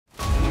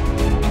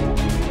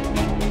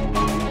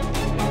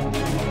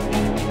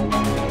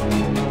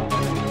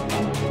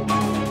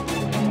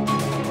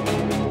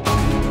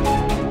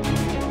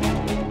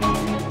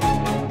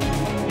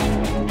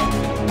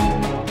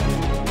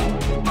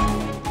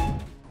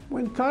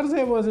When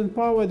Karzai was in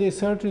power, they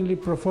certainly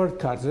preferred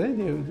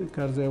Karzai.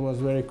 Karzai was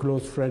a very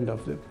close friend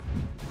of them.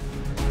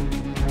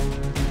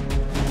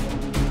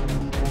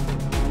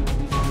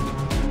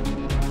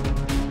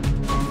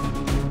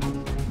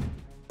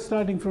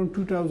 Starting from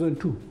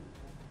 2002,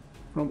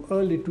 from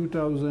early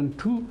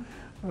 2002,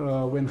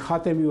 when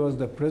Khatami was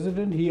the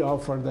president, he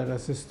offered that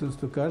assistance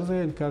to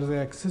Karzai, and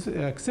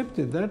Karzai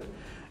accepted that,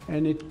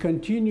 and it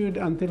continued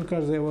until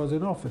Karzai was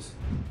in office.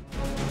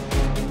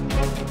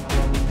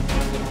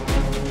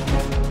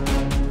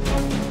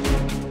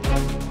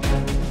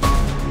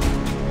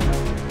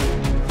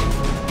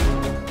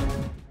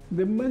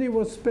 The money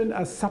was spent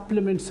as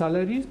supplement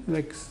salaries,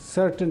 like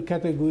certain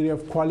category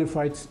of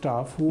qualified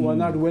staff who were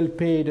not well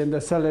paid and the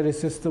salary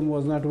system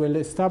was not well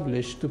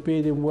established to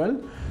pay them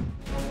well.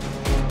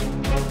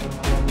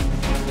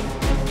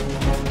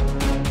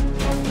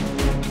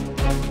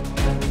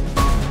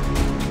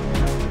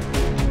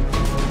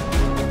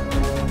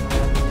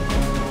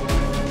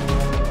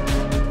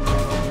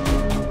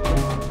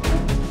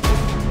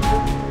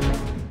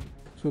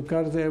 So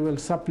Karzai will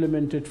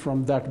supplement it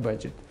from that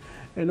budget.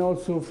 And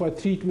also for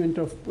treatment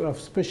of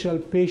special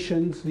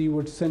patients, he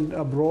would send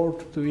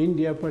abroad to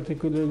India,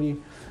 particularly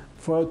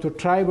to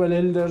tribal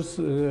elders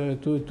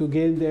to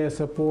gain their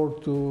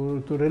support,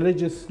 to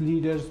religious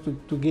leaders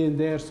to gain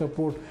their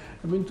support.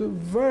 I mean, to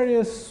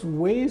various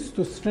ways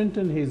to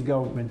strengthen his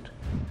government.